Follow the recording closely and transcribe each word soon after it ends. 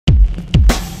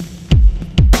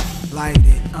Light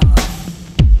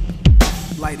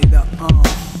it up,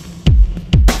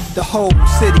 The whole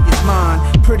city is mine,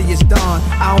 pretty as dawn.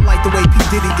 I don't like the way P.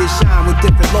 Diddy did shine with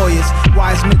different lawyers.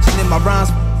 Why it's mentioned in my rhymes?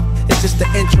 It's just the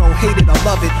intro, hate it or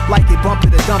love it. Like it, bump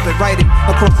it or dump it, write it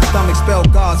across the stomach, spell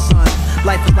God's son.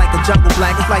 Life is like a jungle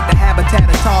black, it's like the habitat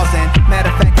of Tarzan.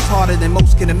 Matter of fact, it's harder than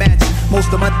most can imagine.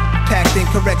 Most of my packed in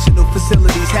correctional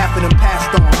facilities, half of them passed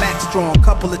on, max strong,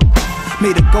 couple of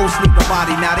made a ghost leave the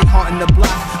body, now they haunting the block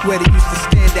where they used to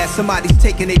stand at. Somebody's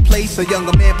taking their place, a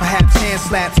younger man perhaps hand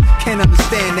slaps. Can't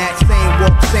understand that, same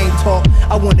walk, same talk.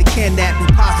 I wonder can that be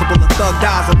possible? A thug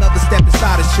dies, another step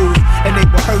inside his shoes, and they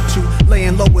will hurt you.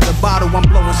 Laying low with a bottle, I'm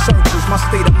blowing circles, my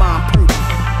state of mind perfect.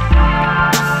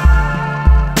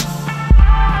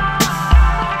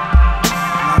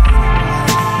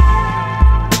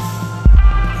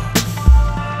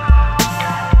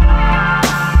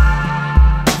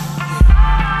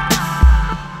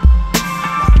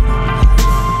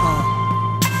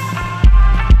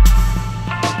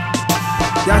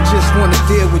 Y'all just wanna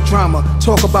deal with drama,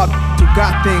 talk about who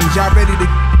got things, y'all ready to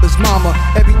his mama.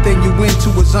 Everything you into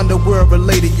is underworld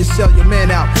related. You sell your man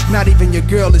out, not even your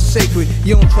girl is sacred.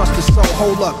 You don't trust the soul,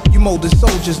 hold up, you molded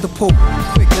soldiers to pull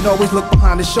quick and always look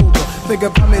behind the shoulder. Think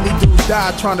of how many dudes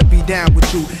died trying to be down with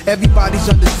you. Everybody's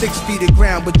under 6 feet of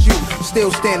ground but you,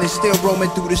 still standing, still roaming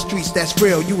through the streets, that's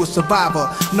real. You a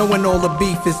survivor, knowing all the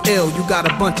beef is ill. You got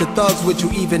a bunch of thugs with you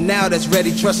even now that's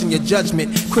ready, trusting your judgment,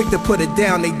 quick to put it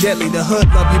down, they deadly. The hood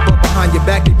love you but behind your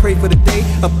back they pray for the day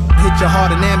hit your heart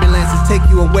and ambulances take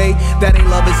you away. That ain't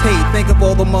love, it's hate. Think of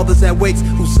all the mothers at wakes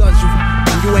whose sons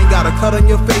you ain't got a cut on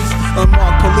your face.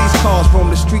 Unmarked police cars roam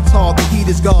the streets hard, the heat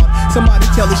is gone. Somebody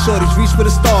tell the shorties reach for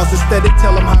the stars. Instead they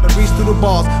tell them how to reach through the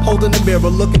bars. Holding the mirror,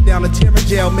 looking down a tear in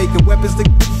jail, making weapons to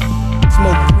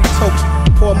smoke 3 tokes,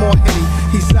 pour more Henny.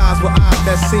 He sides with eyes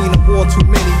that seen a war too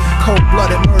many.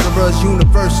 Cold-blooded murderers,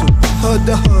 universal. Hood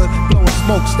to hood, blowing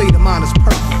smoke, state of mind is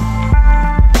perfect.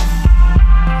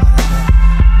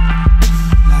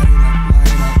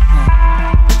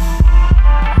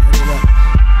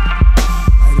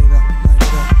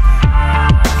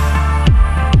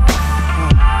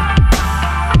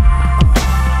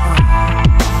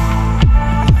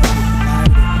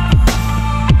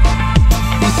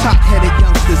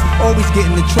 Always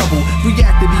getting in trouble,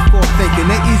 reacting before thinking.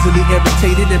 They're easily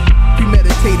irritated and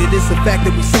premeditated. It's a fact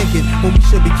that we sinking when we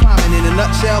should be climbing. In a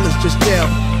nutshell, it's just jail.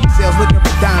 Sales looking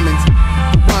for diamonds,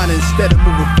 whining instead of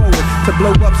moving forward to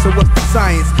blow up. So what's the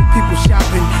science? People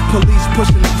shouting, police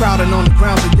pushing the crowd, and on the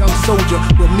ground a young soldier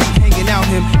with me hanging out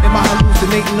him. Am I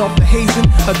hallucinating off the hazing,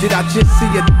 or did I just see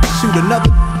a shoot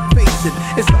another? Facing,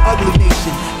 it's an ugly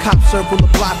nation. Cops circle the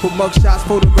block with mugshots,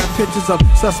 photograph pictures of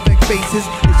suspect faces.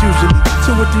 It's usually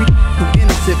 2 or 3 who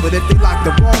innocent, but if they lock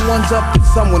the wrong ones up, then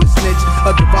someone is snitch.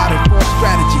 A divided false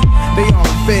strategy. They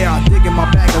aren't fair. I dig in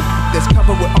my bag of that's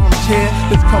covered with orange hair.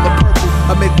 This color purple.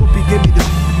 I make Whoopi give me the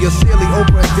your silly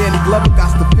Oprah and Danny Glover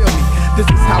got to feel me. This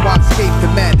is how I escape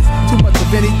the madness. Too much of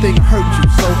anything hurt you,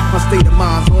 so my state of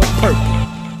mind's on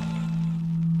purple.